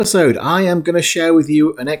Episode, I am going to share with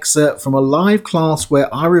you an excerpt from a live class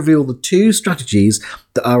where I reveal the 2 strategies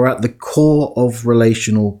that are at the core of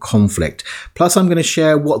relational conflict. Plus, I'm going to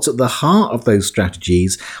share what's at the heart of those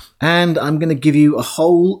strategies, and I'm going to give you a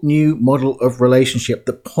whole new model of relationship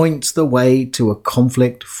that points the way to a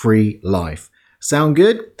conflict-free life. Sound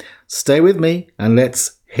good? Stay with me and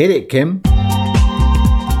let's hit it, Kim.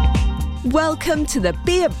 Welcome to the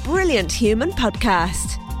Be a Brilliant Human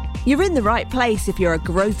podcast. You're in the right place if you're a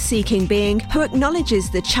growth-seeking being who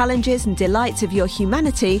acknowledges the challenges and delights of your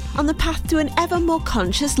humanity on the path to an ever more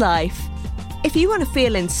conscious life. If you want to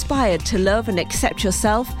feel inspired to love and accept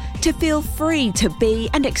yourself, to feel free to be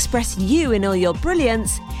and express you in all your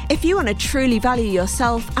brilliance, if you want to truly value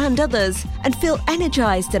yourself and others and feel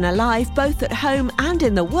energized and alive both at home and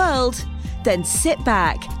in the world, then sit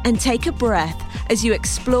back and take a breath as you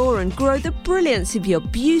explore and grow the brilliance of your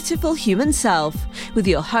beautiful human self with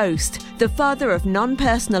your host, the father of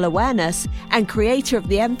non-personal awareness and creator of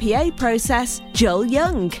the MPA process, Joel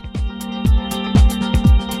Young.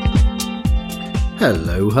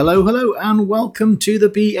 Hello, and welcome to the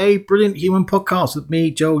Be a Brilliant Human podcast with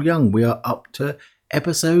me, Joel Young. We are up to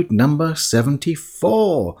episode number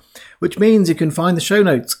 74, which means you can find the show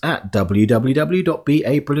notes at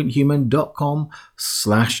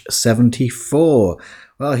www.beabrillianthuman.com/74.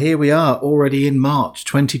 Well, here we are already in March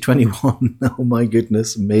 2021. Oh my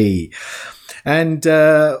goodness me. And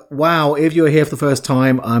wow, if you're here for the first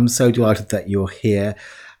time, I'm so delighted that you're here.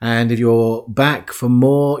 And if you're back for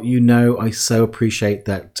more, you know I so appreciate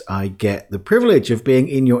that I get the privilege of being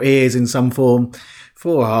in your ears in some form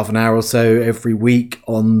for half an hour or so every week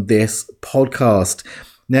on this podcast.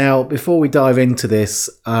 Now, before we dive into this,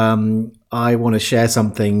 I want to share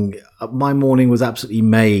something. My morning was absolutely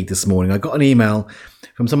made this morning. I got an email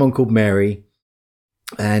from someone called Mary,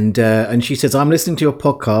 and she says, "I'm listening to your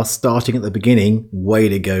podcast starting at the beginning." Way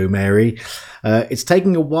to go, Mary. It's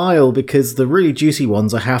taking a while because the really juicy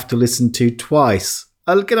ones I have to listen to twice.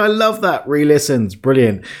 Again, I love that. Re-listens.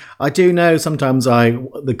 Brilliant. I do know sometimes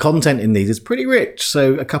the content in these is pretty rich,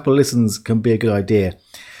 so a couple of listens can be a good idea.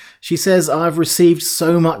 She says, "I've received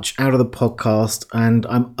so much out of the podcast and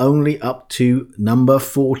I'm only up to number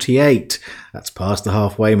 48. That's past the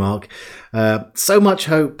halfway mark. So much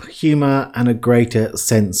hope, humour and a greater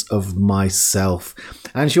sense of myself."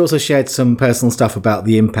 And she also shared some personal stuff about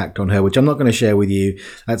the impact on her, which I'm not going to share with you.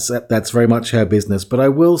 That's very much her business. But I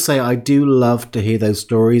will say I do love to hear those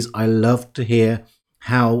stories. I love to hear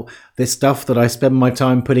how this stuff that I spend my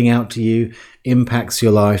time putting out to you impacts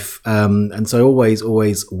your life. And so always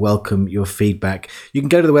welcome your feedback. You can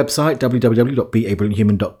go to the website,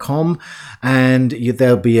 www.beabrillianthuman.com, and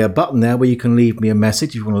there'll be a button there where you can leave me a message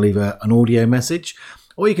if you want to leave an audio message.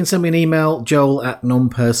 Or you can send me an email,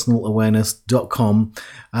 joel@nonpersonalawareness.com,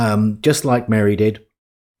 just like Mary did.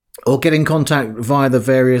 Or get in contact via the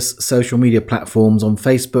various social media platforms. On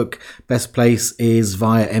Facebook, best place is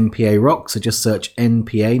via NPA Rocks. So just search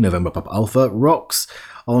NPA, November Papa Alpha Rocks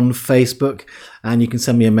on Facebook, and you can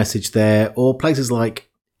send me a message there. Or places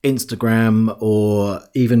like Instagram or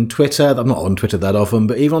even Twitter. I'm not on Twitter that often,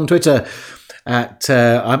 but even on Twitter,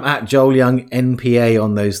 I'm at Joel Young NPA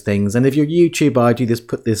on those things. And if you're a YouTuber, I do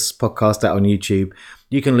put this podcast out on YouTube.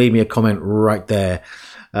 You can leave me a comment right there.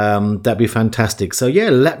 That'd be fantastic. So yeah,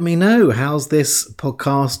 let me know, how's this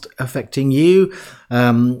podcast affecting you?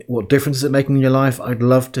 What difference is it making in your life? I'd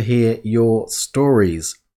love to hear your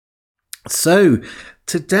stories. So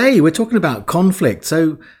today we're talking about conflict.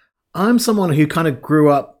 So I'm someone who kind of grew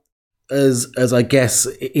up as I guess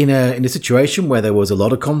in a situation where there was a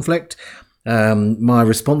lot of conflict. My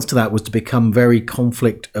response to that was to become very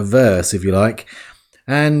conflict averse, if you like.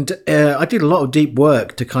 And I did a lot of deep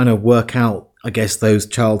work to kind of work out, I guess, those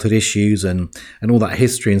childhood issues and all that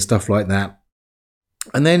history and stuff like that.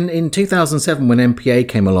 And then in 2007, when MPA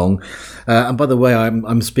came along, and by the way,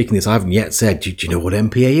 I'm speaking this, I haven't yet said, do you know what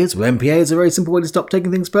MPA is? Well, MPA is a very simple way to stop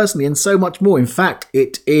taking things personally and so much more. In fact,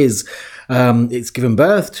 it is. It's given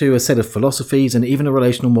birth to a set of philosophies and even a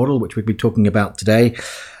relational model, which we'll be talking about today.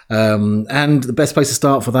 And the best place to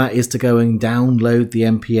start for that is to go and download the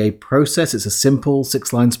MPA process. It's a simple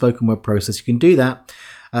 6-line spoken word process. You can do that.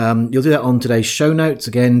 You'll do that on today's show notes.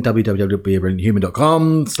 Again,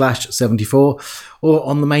 www.beabrillianthuman.com/74, or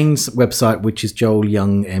on the main website, which is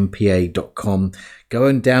joelyoungmpa.com. Go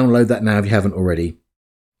and download that now if you haven't already.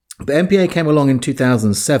 But MPA came along in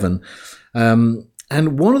 2007. And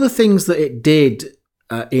one of the things that it did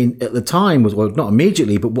at the time was, well, not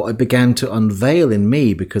immediately, but what it began to unveil in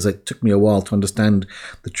me, because it took me a while to understand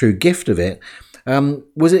the true gift of it,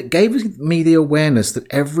 was it gave me the awareness that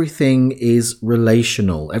everything is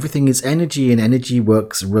relational. Everything is energy, and energy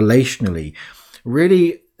works relationally.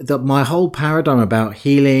 Really, that my whole paradigm about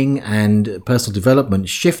healing and personal development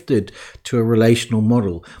shifted to a relational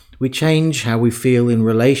model. We change how we feel in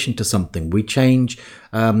relation to something. We change,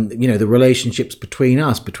 the relationships between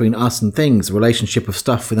us and things, the relationship of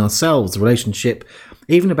stuff with ourselves, the relationship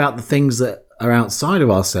even about the things that are outside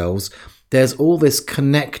of ourselves. There's all this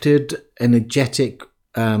connected, energetic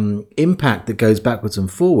impact that goes backwards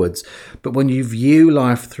and forwards. But when you view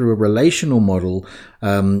life through a relational model,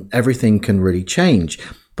 everything can really change.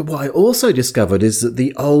 But what I also discovered is that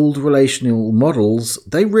the old relational models,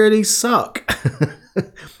 they really suck.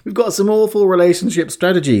 We've got some awful relationship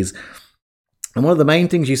strategies. And one of the main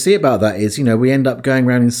things you see about that is, we end up going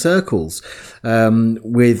around in circles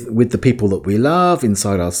with the people that we love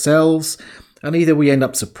inside ourselves. And either we end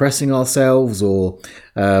up suppressing ourselves or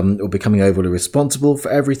becoming overly responsible for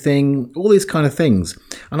everything, all these kind of things.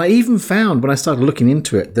 And I even found when I started looking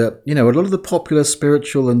into it that, a lot of the popular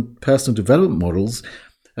spiritual and personal development models,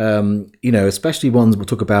 especially ones we'll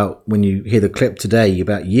talk about when you hear the clip today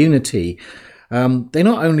about unity, they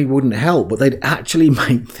not only wouldn't help, but they'd actually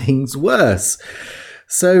make things worse.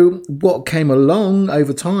 So what came along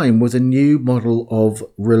over time was a new model of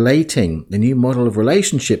relating, a new model of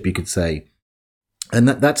relationship, you could say. And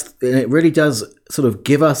it really does sort of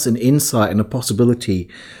give us an insight and a possibility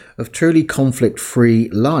of truly conflict-free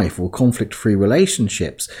life or conflict-free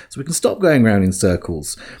relationships. So we can stop going around in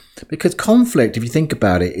circles. Because conflict, if you think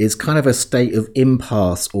about it, is kind of a state of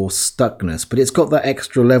impasse or stuckness, but it's got that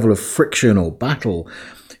extra level of friction or battle.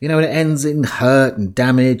 And it ends in hurt and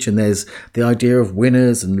damage, and there's the idea of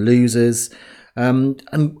winners and losers. And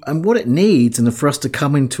what it needs, and for us to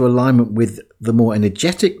come into alignment with the more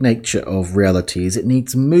energetic nature of reality, is it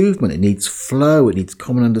needs movement, it needs flow, it needs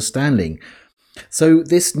common understanding. So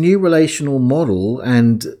this new relational model,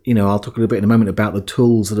 and I'll talk a little bit in a moment about the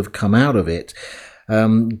tools that have come out of it,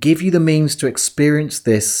 give you the means to experience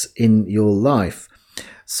this in your life.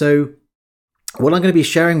 So what I'm going to be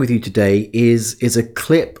sharing with you today is a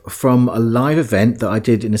clip from a live event that I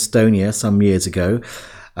did in Estonia some years ago,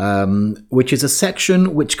 which is a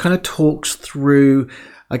section which kind of talks through,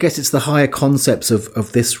 I guess it's the higher concepts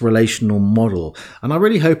of this relational model. And I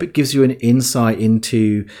really hope it gives you an insight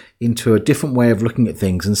into a different way of looking at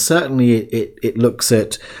things. And certainly it looks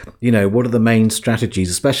at, what are the main strategies,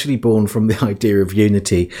 especially born from the idea of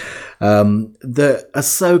unity, that are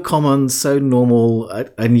so common, so normal,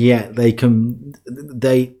 and yet they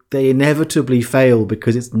inevitably fail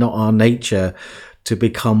because it's not our nature to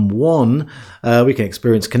become one. We can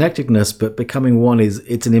experience connectedness, but becoming one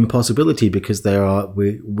it's an impossibility because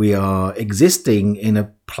we are existing in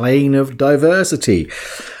a plane of diversity.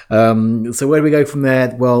 So where do we go from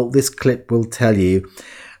there? Well, this clip will tell you.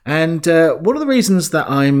 And one of the reasons that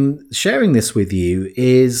I'm sharing this with you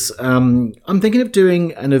is I'm thinking of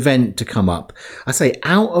doing an event to come up. I say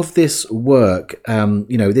out of this work,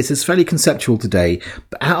 this is fairly conceptual today,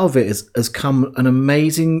 but out of it has come an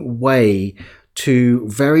amazing way to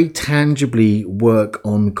very tangibly work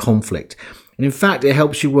on conflict. And in fact, it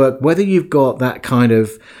helps you work whether you've got that kind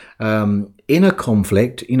of inner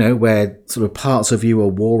conflict, where sort of parts of you are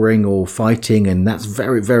warring or fighting, and that's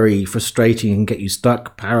very, very frustrating and get you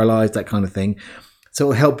stuck, paralyzed, that kind of thing. So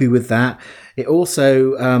it'll help you with that. It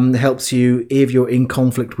also helps you if you're in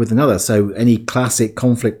conflict with another. So any classic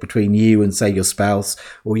conflict between you and, say, your spouse,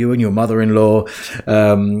 or you and your mother-in-law,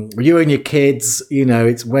 or you and your kids,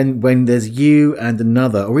 it's when there's you and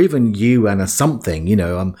another, or even you and a something,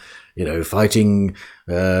 fighting,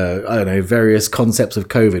 various concepts of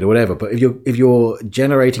COVID or whatever. But if you're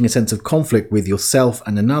generating a sense of conflict with yourself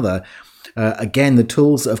and another, again, the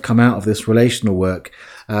tools that have come out of this relational work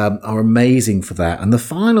are amazing for that. And the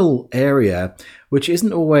final area, which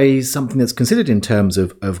isn't always something that's considered in terms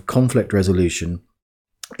of conflict resolution,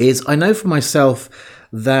 is I know for myself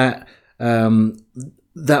that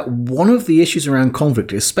that one of the issues around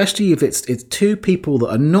conflict, especially if it's two people that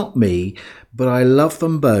are not me, but I love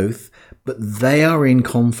them both, but they are in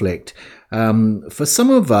conflict. For some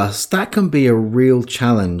of us, that can be a real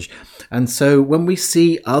challenge. And so when we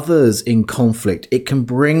see others in conflict, it can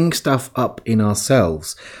bring stuff up in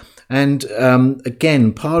ourselves. And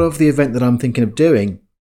again, part of the event that I'm thinking of doing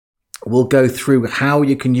will go through how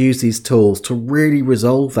you can use these tools to really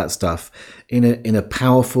resolve that stuff in a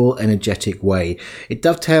powerful, energetic way. It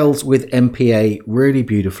dovetails with MPA really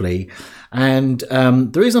beautifully. And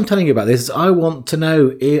the reason I'm telling you about this is I want to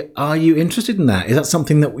know, are you interested in that? Is that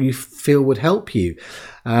something that we feel would help you?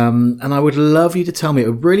 And I would love you to tell me. It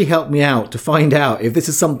would really help me out to find out if this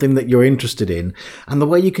is something that you're interested in. And the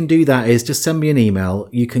way you can do that is just send me an email.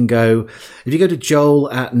 You can go, if you go to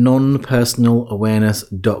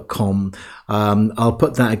joel@nonpersonalawareness.com, I'll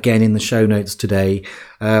put that again in the show notes today.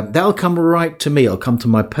 That'll come right to me. It'll come to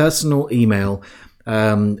my personal email.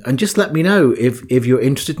 And just let me know if you're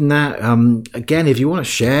interested in that. Again, if you want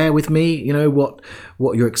to share with me,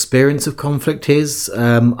 what your experience of conflict is,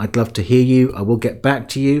 I'd love to hear you. I will get back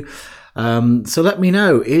to you. So let me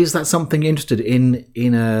know. Is that something you're interested in?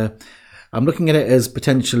 I'm looking at it as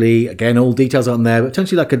potentially, again, all details aren't there, but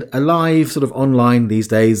potentially like a live sort of online these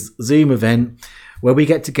days Zoom event where we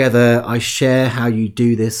get together. I share how you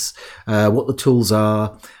do this, what the tools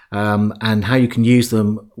are. And how you can use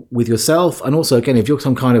them with yourself. And also, again, if you're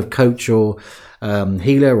some kind of coach or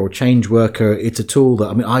healer or change worker, it's a tool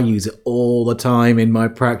that, I use it all the time in my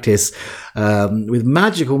practice with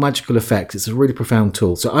magical effects. It's a really profound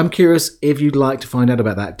tool. So I'm curious if you'd like to find out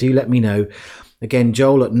about that. Do let me know. Again,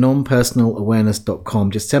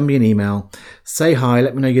 joel@nonpersonalawareness.com. Just send me an email, say hi,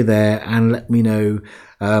 let me know you're there, and let me know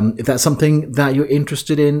if that's something that you're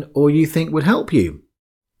interested in or you think would help you.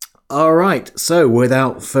 All right, so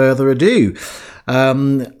without further ado,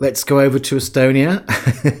 let's go over to Estonia,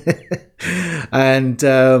 and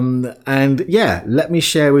let me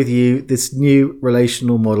share with you this new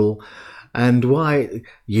relational model and why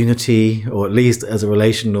unity, or at least as a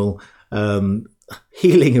relational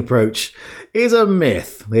healing approach, is a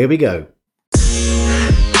myth. Here we go.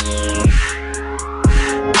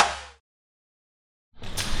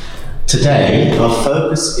 Today, our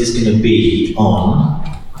focus is going to be on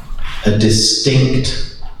a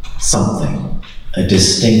distinct something, a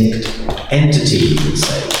distinct entity, you would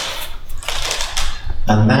say.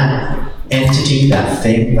 And that entity, that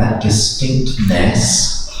thing, that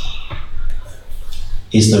distinctness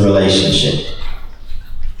is the relationship.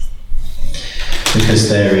 Because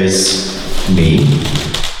there is me,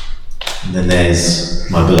 and then there's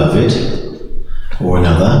my beloved, or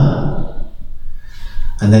another,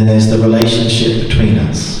 and then there's the relationship between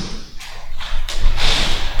us.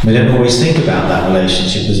 We don't always think about that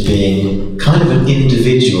relationship as being kind of an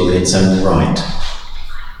individual in its own right,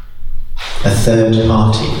 a third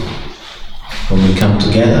party. When we come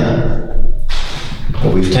together,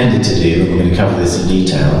 what we've tended to do, and we're going to cover this in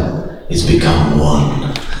detail, is become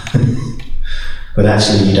one. But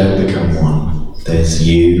actually you don't become one. There's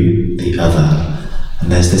you, the other,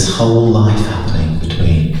 and there's this whole life happening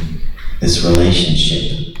between, this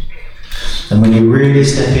relationship. And when you really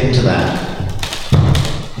step into that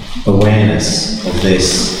awareness of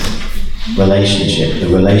this relationship, the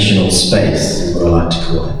relational space is what I like to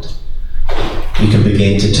call it, you can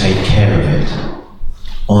begin to take care of it,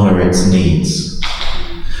 honour its needs.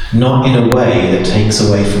 Not in a way that takes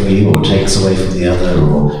away from you or takes away from the other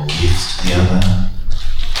or gives to the other.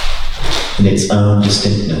 In its own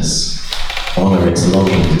distinctness, honour its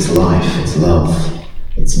longing, its life, its love,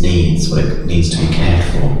 its needs, what it needs to be cared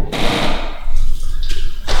for.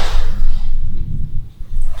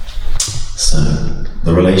 So,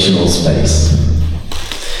 the relational space.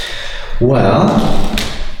 Well,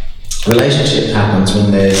 relationship happens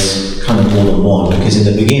when there's kind of more than one, because in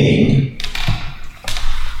the beginning,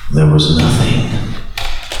 there was nothing.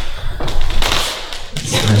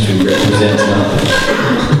 It actually represents nothing.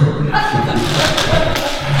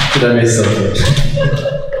 Did I miss something? Nothing at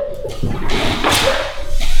all.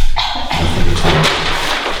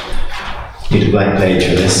 Need a blank page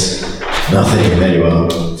for this. Nothing, there you are.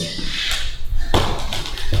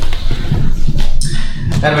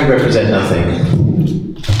 How do we represent nothing?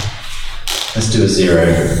 Let's do a 0.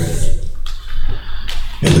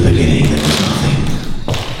 In the beginning, there was nothing.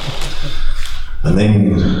 And then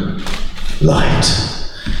light.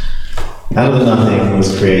 Out of the nothing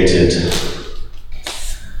was created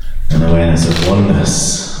an awareness of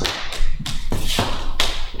oneness.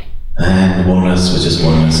 And oneness was just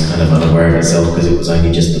oneness, kind of unaware of itself because it was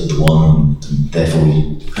only just the one, and therefore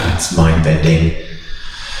it's mind-bending.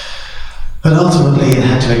 But ultimately it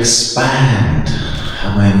had to expand.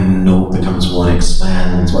 And when naught becomes one,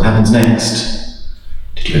 expands, what happens next?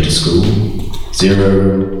 Did you go to school?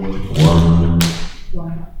 0, 1.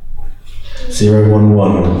 0, 1,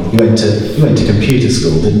 1. You went to computer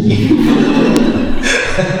school, didn't you?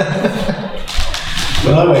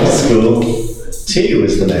 When I went to school, 2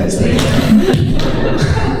 was the next thing.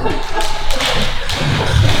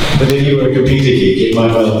 But if you were a computer geek, it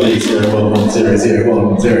might well be 0, 1, 1, 0, 0,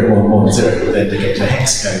 1, 0, 1, 1, 0, but then to get to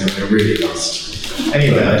hex code and we're really lost.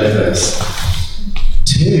 Anyway, I digress.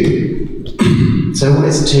 2. So what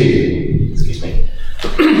is 2? Excuse me.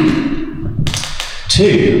 2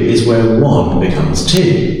 is where 1 becomes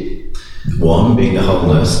 2. 1 being the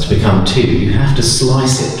wholeness, to become 2, you have to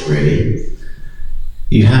slice it, really.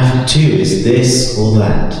 You have 2 is this or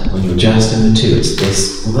that. When you're just in the 2, it's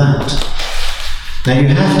this or that. Now you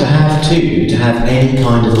have to have 2 to have any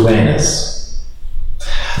kind of awareness.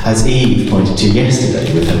 As Eve pointed to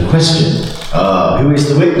yesterday with her question, who is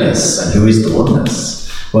the witness and who is the oneness?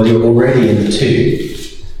 Well, you're already in the 2.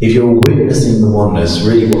 If you're witnessing the oneness,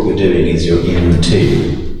 really what you're doing is you're in the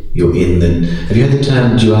 2. You're in the... Have you heard the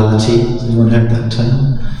term duality? Has anyone heard that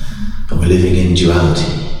term? And we're living in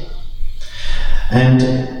duality. And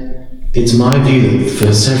it's my view that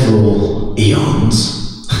for several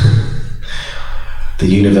eons, the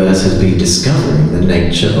universe has been discovering the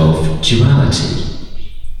nature of duality.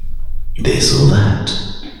 This or that.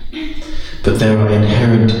 But there are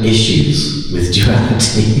inherent issues with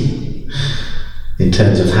duality in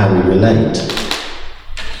terms of how we relate.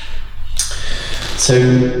 So,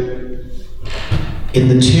 in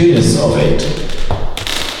the two-ness of it,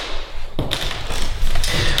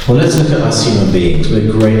 well, let's look at us human beings.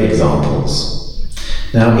 We're great examples.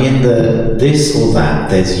 Now, in the this or that,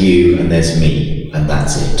 there's you and there's me, and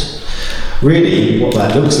that's it. Really, what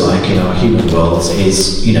that looks like in our human worlds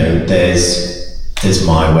is, there's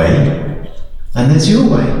my way, and there's your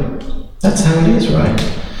way. That's how it is, right?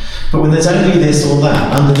 But when there's only this or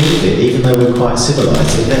that, underneath it, even though we're quite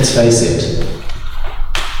civilized, let's face it,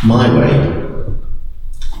 my way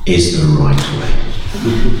is the right way.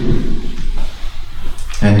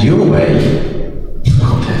 And your way,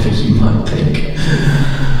 whatever you might think,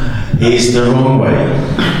 is the wrong way.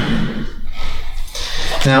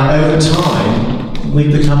 Now, over time,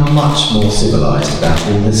 we've become much more civilized about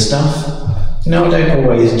all this stuff. I don't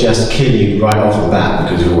always just kill you right off the bat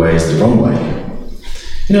because your way is the wrong way.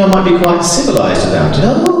 I might be quite civilized about it.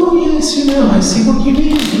 Oh, yes, I see what you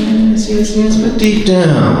mean. Yes, but deep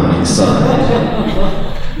down inside,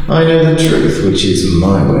 I know the truth, which is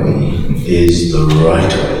my way, is the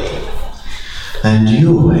right way. And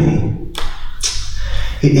your way,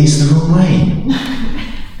 it is the wrong way.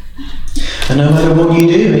 And no matter what you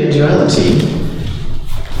do in duality,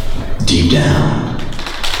 deep down,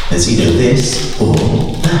 there's either this or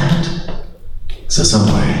that. So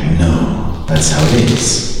somewhere that's how it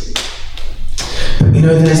is. But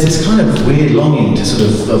there's this kind of weird longing to sort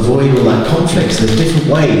of avoid all that conflict. There's different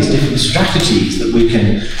ways, different strategies that we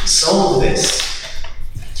can solve this.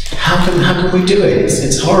 How can we do it?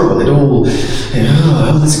 It's horrible. It all,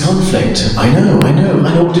 this conflict. I know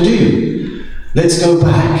what to do. Let's go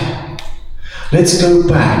back. Let's go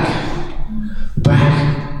back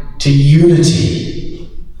to unity,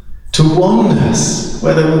 to oneness,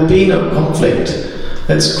 where there will be no conflict.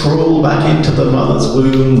 Let's crawl back into the mother's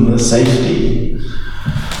womb, the safety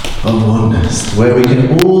of oneness, where we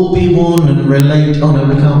can all be one and relate. Oh no,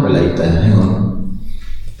 we can't relate there, hang on.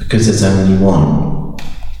 Because there's only one.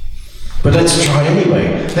 But let's try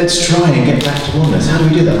anyway. Let's try and get back to oneness. How do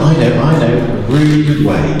we do that? I know a really good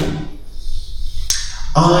way.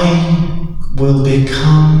 I will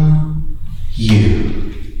become you.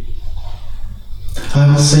 I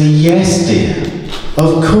will say, yes, dear,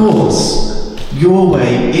 of course. Your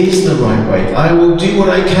way is the right way. I will do what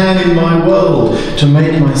I can in my world to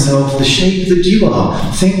make myself the shape that you are.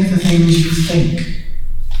 Think the things you think.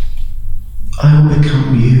 I will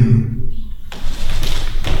become you.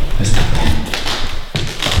 There's that pen.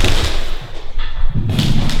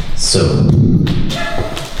 So,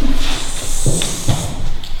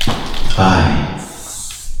 I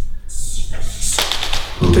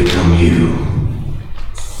will become you.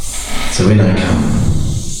 So in I come.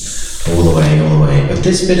 All the way. But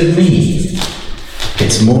this bit of me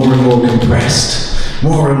gets more and more compressed,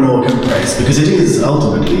 because it is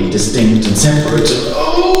ultimately distinct and separate.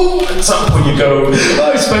 Oh, at some point you go,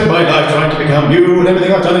 I've spent my life trying to become you, and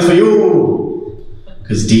everything I've done is for you.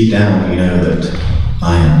 Because deep down you know that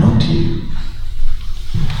I am not you.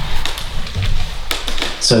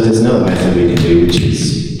 So there's another method we can do, which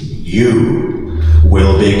is you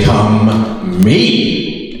will become me.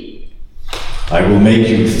 I will make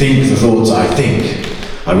you think the thoughts I think.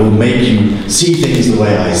 I will make you see things the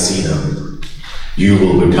way I see them. You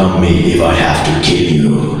will become me if I have to kill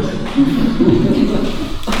you.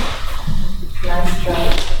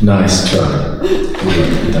 Nice try. We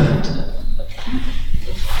like that.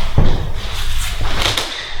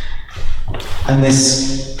 And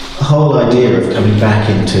this whole idea of coming back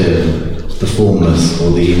into the formless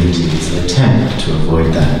or the unity is an attempt to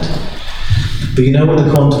avoid that. But you know what the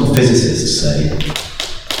quantum physicists say?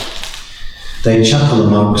 They chuckle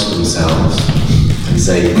amongst themselves and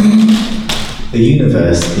say, the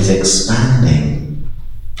universe is expanding.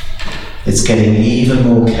 It's getting even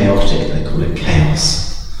more chaotic. They call it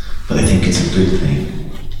chaos, but they think it's a good thing.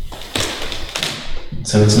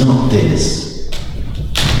 So it's not this.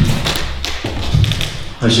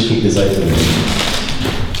 I should keep this open.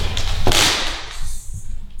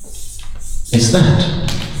 It's that.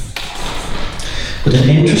 But an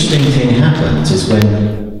interesting thing happens is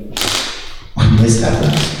when this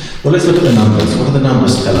happens. Well, let's look at the numbers. What do the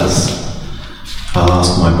numbers tell us? I'll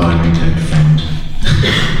ask my binary code friend.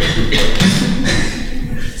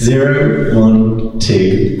 0, 1,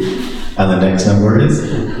 2, and the next number is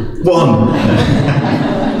 1. 0.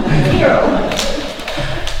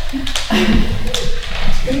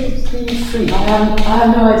 I have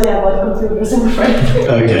no idea about computers, I'm afraid.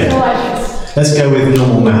 Okay. So I guess. Let's go with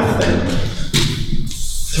normal math then.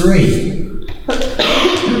 3.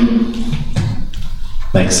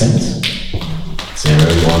 Makes sense? 0,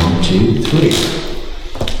 1, 2, 3.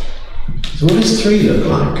 So what does 3 look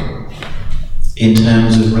like in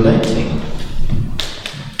terms of relating?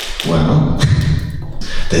 Well,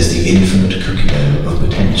 there's the infinite cookie dough of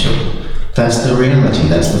potential. That's the reality,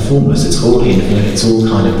 that's the formless. It's all infinite, it's all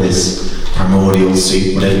kind of this primordial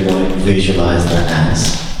soup, whatever you want to visualize that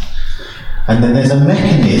as. And then there's a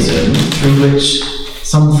mechanism through which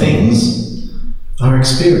some things are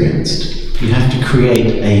experienced. You have to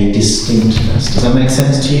create a distinctness. Does that make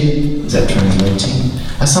sense to you? Is that translating?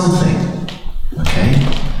 A something. Okay?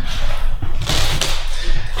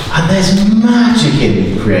 And there's magic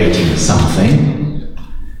in creating something.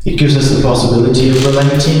 It gives us the possibility of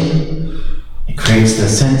relating. It creates the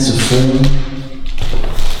sense of form.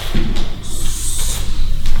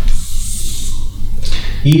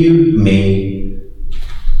 You, me,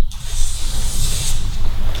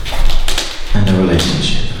 and a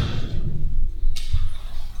relationship.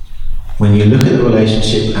 When you look at the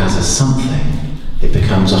relationship as a something, it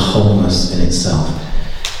becomes a wholeness in itself.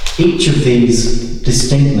 Each of these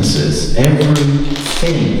distinctnesses,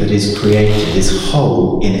 everything that is created is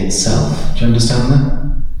whole in itself. Do you understand that?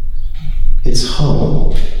 It's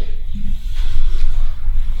whole.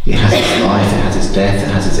 It has its life, it has its death,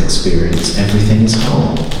 it has its experience. Everything is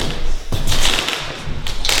whole.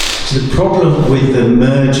 So the problem with the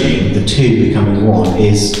merging, the two becoming one,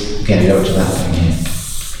 is, again, go to that thing here.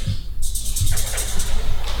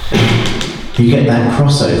 You get that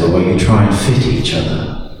crossover where you try and fit each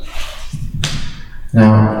other.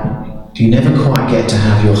 Now, you never quite get to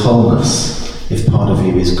have your wholeness if part of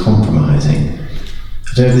you is compromising.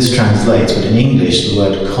 I don't know if this translates, but in English the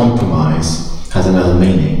word compromise has another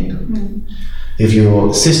meaning. If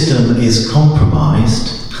your system is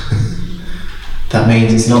compromised, that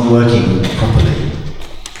means it's not working properly.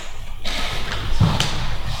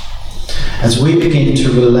 As we begin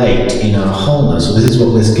to relate in our wholeness, well, this is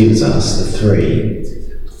what this gives us, the 3,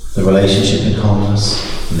 the relationship in wholeness,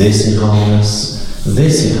 this in wholeness,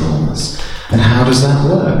 this in wholeness. And how does that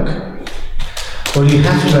work? Well, you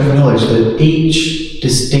have to acknowledge that each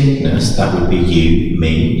distinctness, that would be you,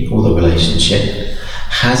 me, or the relationship,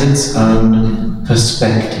 has its own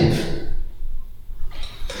perspective.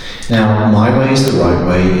 Now, my way is the right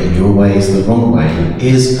way and your way is the wrong way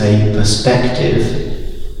is a perspective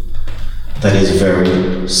that is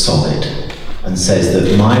very solid and says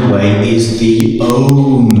that my way is the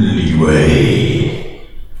only way.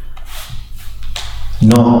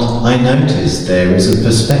 Not, I notice there is a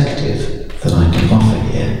perspective that I can offer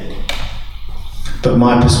here. But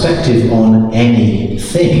my perspective on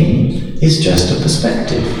anything is just a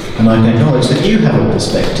perspective. And I can acknowledge that you have a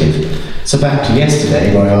perspective. So back to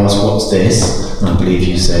yesterday where I asked, what's this? And I believe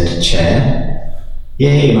you said chair.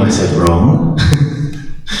 Yay, and I said wrong.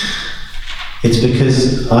 It's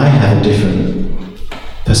because I have a different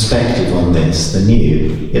perspective on this than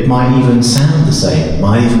you. It might even sound the same, it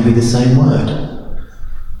might even be the same word.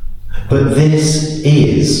 But this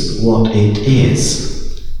is what it is.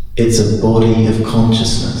 It's a body of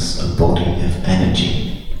consciousness, a body of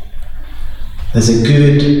energy. There's a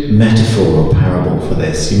good metaphor or parable for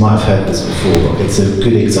this. You might have heard this before, but it's a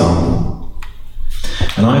good example.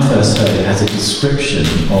 And I first heard it as a description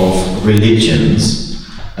of religions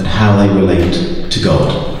and how they relate to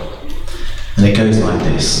God. And it goes like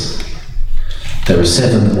this. There are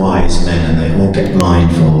 7 wise men and they all get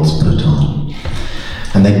blindfolds put on.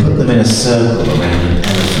 And they put them in a circle around an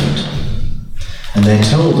elephant. And they're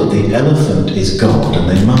told that the elephant is God and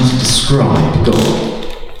they must describe God.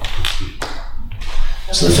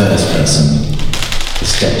 So the first person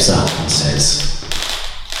steps up and says,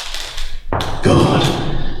 God,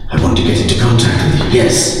 I want to get into contact with you.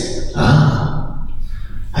 Yes.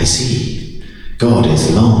 I see. God is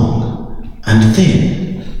long and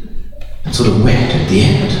thin and sort of wet at the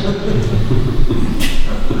end.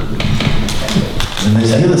 And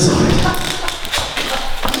there's the other side.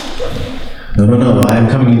 No, I am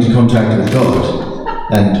coming into contact with God.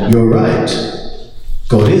 And you're right.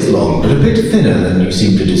 God is long, but a bit thinner than you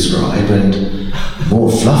seem to describe, and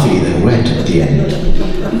more fluffy than wet at the end.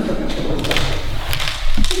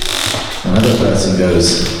 Another person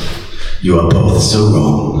goes, you are both so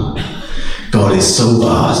wrong. God is so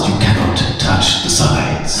vast you cannot touch the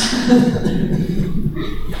sides.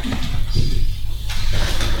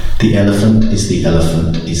 The elephant is the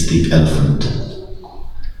elephant is the elephant.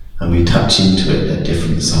 And we touch into it at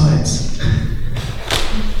different sides.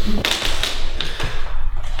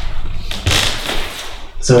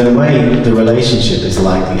 So in a way, the relationship is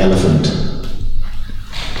like the elephant.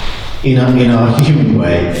 In our human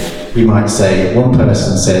way, we might say, one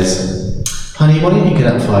person says, honey, why don't you get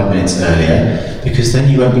up 5 minutes earlier, because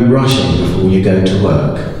then you won't be rushing before you go to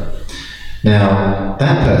work. Now,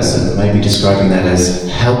 that person may be describing that as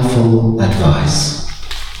helpful advice.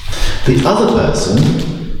 The other person,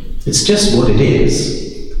 it's just what it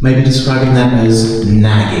is, may be describing that as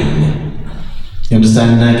nagging. You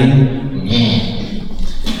understand nagging? Yeah.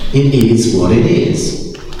 It is what it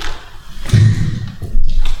is.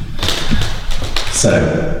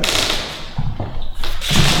 So,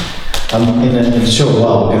 in a short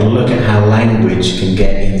while, we're going to look at how language can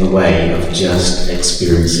get in the way of just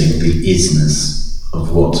experiencing the isness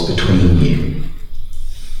of what's between you.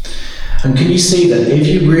 And can you see that if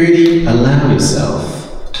you really allow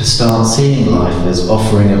yourself to start seeing life as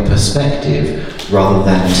offering a perspective rather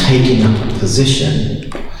than taking up a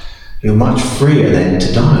position, you're much freer then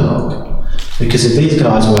to dialogue. Because if these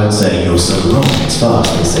guys weren't saying, you're so wrong, it's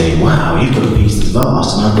vast, they say, wow, you've got a piece that's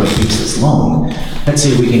vast and I've got a piece that's long. Let's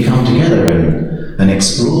see if we can come together and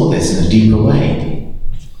explore this in a deeper way.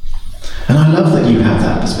 And I love that you have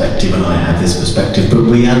that perspective and I have this perspective, but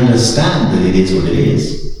we understand that it is what it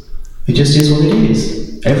is. It just is what it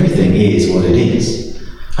is. Everything is what it is.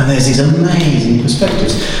 And there's these amazing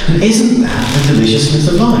perspectives. And isn't that the deliciousness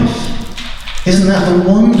of life? Isn't that the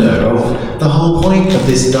wonder of the whole point of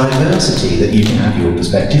this diversity, that you can have your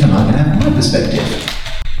perspective and I can have my perspective?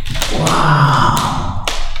 Wow!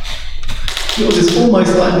 Yours is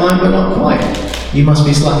almost like mine, but not quite. You must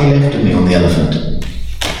be slightly left of me on the elephant.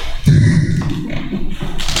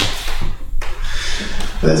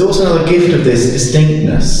 But there's also another gift of this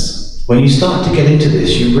distinctness. When you start to get into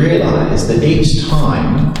this, you realise that each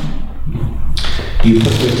time you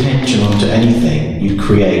put your attention onto anything, you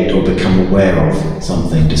create or become aware of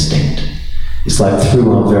something distinct. It's like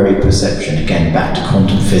through our very perception, again back to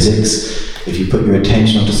quantum physics, if you put your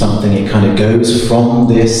attention onto something, it kind of goes from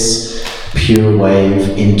this pure wave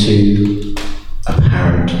into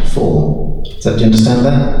apparent form. Do you understand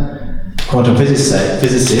that? Quantum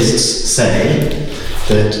physicists say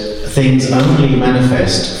that things only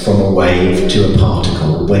manifest from a wave to a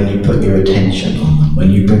particle when you put your attention on them,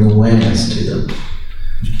 when you bring awareness to them.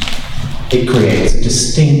 It creates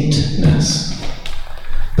distinctness.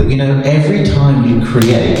 But you know, every time you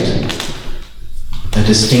create a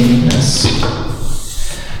distinctness,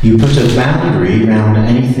 you put a boundary around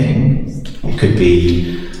anything. It could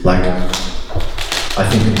be like, I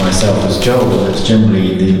think of myself as Joel, that's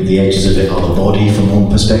generally the edges of it are the body from one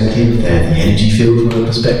perspective, they're the energy field from a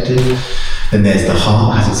perspective, then there's the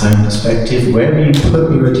heart has its own perspective. Wherever you put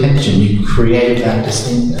your attention, you create that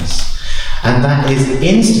distinctness. And that is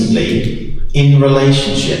instantly in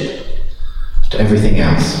relationship to everything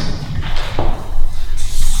else,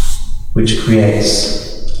 which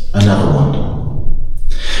creates another one,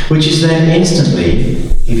 which is then instantly,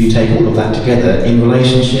 if you take all of that together, in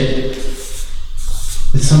relationship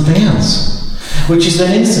with something else, which is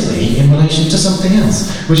then instantly in relation to something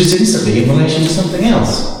else, which is instantly in relation to something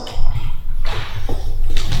else.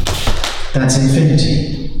 That's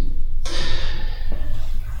infinity.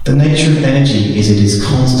 The nature of energy is it is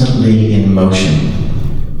constantly in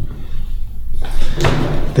motion.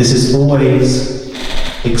 This is always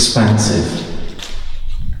expansive.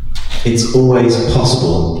 It's always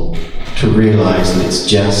possible to realize that it's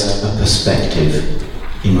just a perspective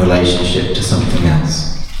in relationship to something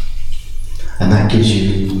else. And that gives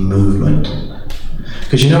you movement.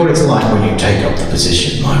 Because you know what it's like when you take up the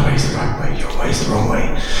position, my way's the right way, your way's the wrong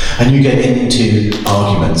way. And you get into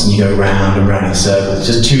arguments and you go round and round in circles. It's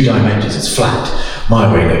just 2 dimensions, it's flat.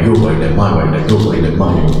 My way, no, your way, no, my way, no, your way, no,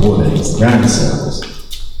 my way, your way. It's round in circles.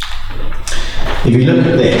 If you look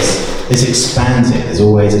at this expands it. There's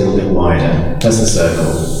always a little bit wider. That's the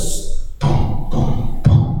circle. Boom, boom,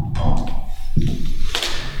 boom, boom.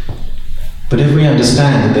 But if we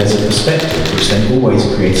understand that there's a perspective which then always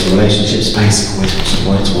creates a relationship space,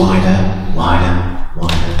 always wider, wider,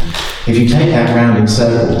 wider, If you take that round in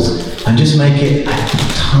circles and just make it a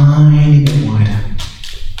tiny bit wider,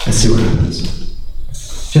 let's see what happens.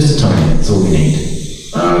 Just a tiny bit, that's all we need.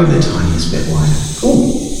 Oh, the tiniest bit wider.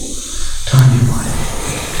 Ooh, tiny bit wider.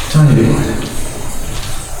 Tiny bit wider.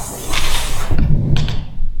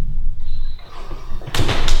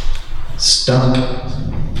 Stuck.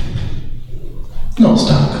 Not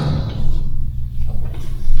stuck.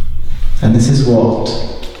 And this is what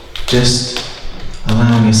just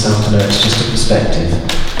allowing yourself to know it's just a perspective.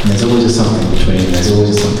 And there's always a something between, there's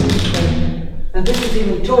always a something between. And this is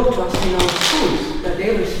even taught to us in our schools, that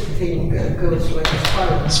everything goes like a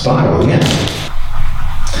spiral. Spiral, yeah.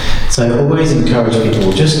 So I always encourage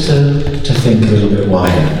people just to think a little bit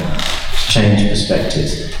wider, to change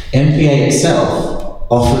perspectives. MPA itself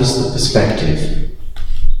offers the perspective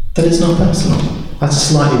that it's not personal. That's a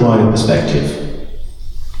slightly wider perspective.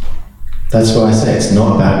 That's why I say it's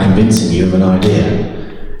not about convincing you of an idea.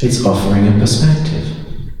 It's offering a perspective.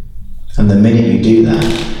 And the minute you do that,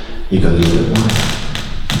 you go a little bit wider.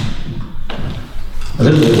 A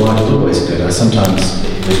little bit wider is always good. I sometimes,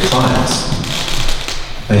 with clients,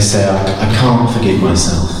 they say, I can't forgive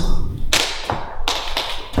myself.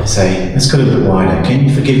 I say, let's go a little bit wider. Can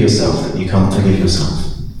you forgive yourself that you can't forgive yourself?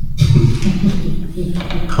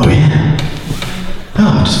 Oh yeah.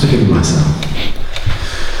 Oh, I've just forgiven myself.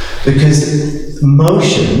 Because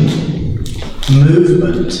motion,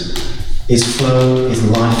 movement, is flow, is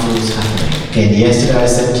life force happening. Again, yesterday I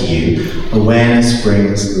said to you, awareness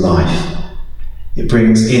brings life. It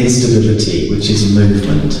brings instability, which is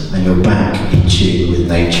movement, and you're back in tune with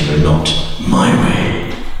nature and not my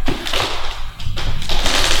way.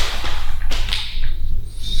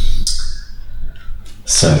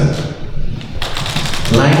 So,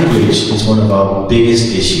 language is one of our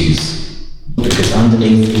biggest issues, because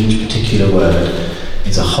underneath each particular word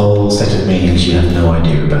is a whole set of meanings you have no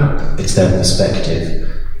idea about. It's their perspective,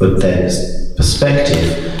 but their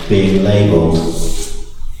perspective being labelled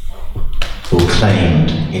or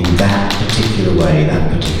claimed in that particular way,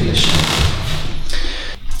 that particular shape.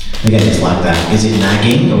 Again, it's like that. Is it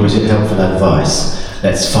nagging or is it helpful advice?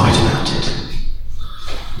 Let's fight about it.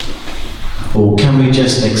 Or can we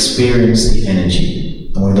just experience the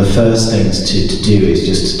energy? And one of the first things to do is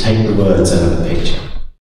just to take the words out of the picture.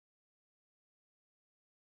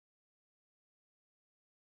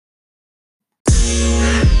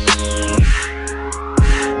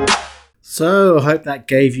 So I hope that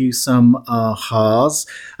gave you some ahas.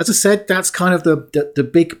 As I said, that's kind of the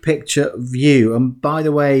big picture view. And by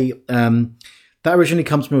the way, that originally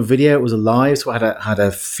comes from a video. It was a live, so I had a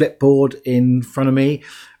flipboard in front of me,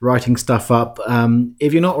 writing stuff up.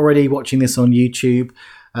 If you're not already watching this on YouTube,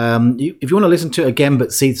 if you want to listen to it again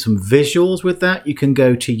but see some visuals with that, you can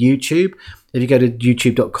go to YouTube. If you go to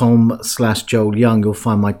youtube.com/Joel Young, you'll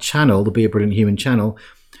find my channel, the Be a Brilliant Human channel.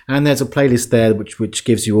 And there's a playlist there which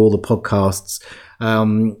gives you all the podcasts.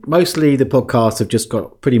 Mostly the podcasts have just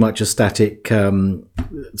got pretty much a static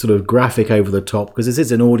sort of graphic over the top, because this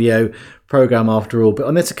is an audio program after all. But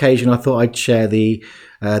on this occasion, I thought I'd share the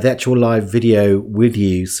actual live video with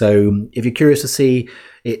you. So if you're curious to see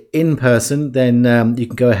it in person, then you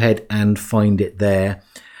can go ahead and find it there.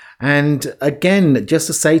 And again, just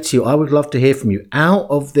to say to you, I would love to hear from you. Out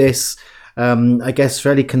of this I guess,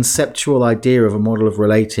 fairly conceptual idea of a model of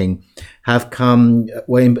relating have come,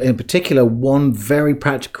 well, in particular, one very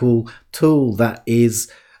practical tool that is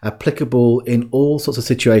applicable in all sorts of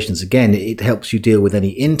situations. Again, it helps you deal with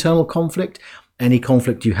any internal conflict, any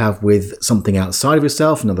conflict you have with something outside of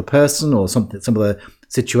yourself, another person, or some other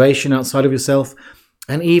situation outside of yourself.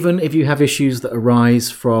 And even if you have issues that arise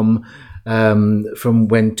from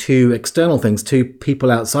when two external things, two people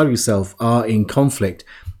outside of yourself are in conflict,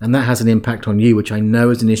 and that has an impact on you, which I know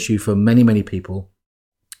is an issue for many, many people,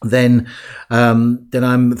 then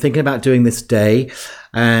I'm thinking about doing this day,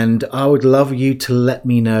 and I would love you to let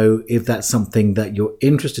me know if that's something that you're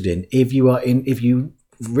interested in. If you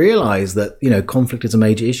realize that, conflict is a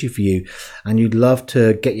major issue for you, and you'd love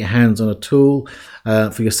to get your hands on a tool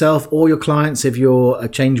for yourself or your clients, if you're a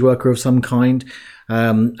change worker of some kind,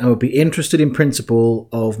 I would be interested in principle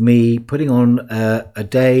of me putting on a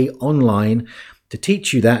day online to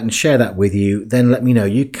teach you that and share that with you. Then let me know.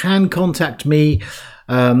 You can contact me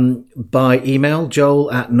by email,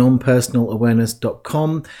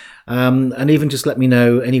 joel@nonpersonalawareness.com, and even just let me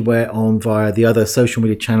know anywhere via the other social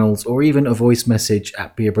media channels, or even a voice message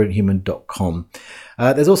at beabrillianthuman.com.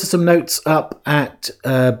 There's also some notes up at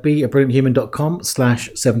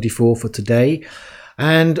beabrillianthuman.com/74 for today.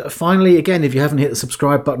 And finally, again, if you haven't hit the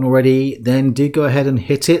subscribe button already, then do go ahead and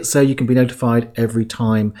hit it so you can be notified every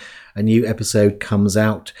time a new episode comes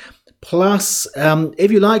out. Plus,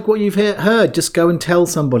 if you like what you've heard, just go and tell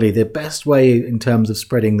somebody. The best way in terms of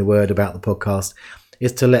spreading the word about the podcast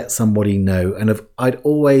is to let somebody know. And I'd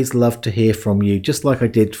always love to hear from you, just like I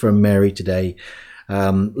did from Mary today.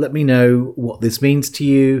 Let me know what this means to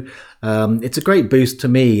you. It's a great boost to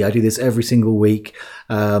me. I do this every single week.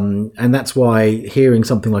 And that's why hearing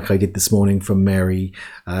something like I did this morning from Mary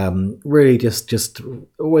really just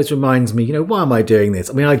always reminds me, why am I doing this?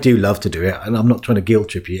 I mean, I do love to do it, and I'm not trying to guilt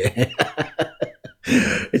trip you.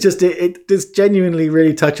 It just genuinely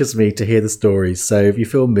really touches me to hear the stories. So if you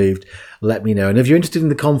feel moved, let me know. And if you're interested in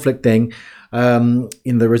the conflict thing, in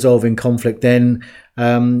the resolving conflict, then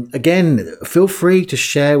again, feel free to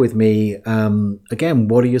share with me, again,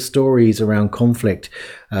 what are your stories around conflict?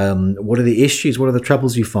 What are the issues? What are the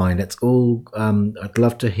troubles you find? It's all, I'd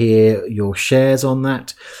love to hear your shares on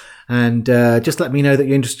that. And just let me know that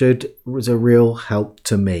you're interested. It was a real help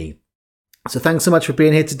to me. So thanks so much for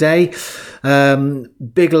being here today.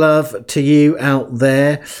 Big love to you out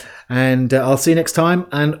there. And I'll see you next time.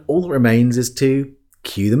 And all that remains is to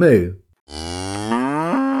cue the moo.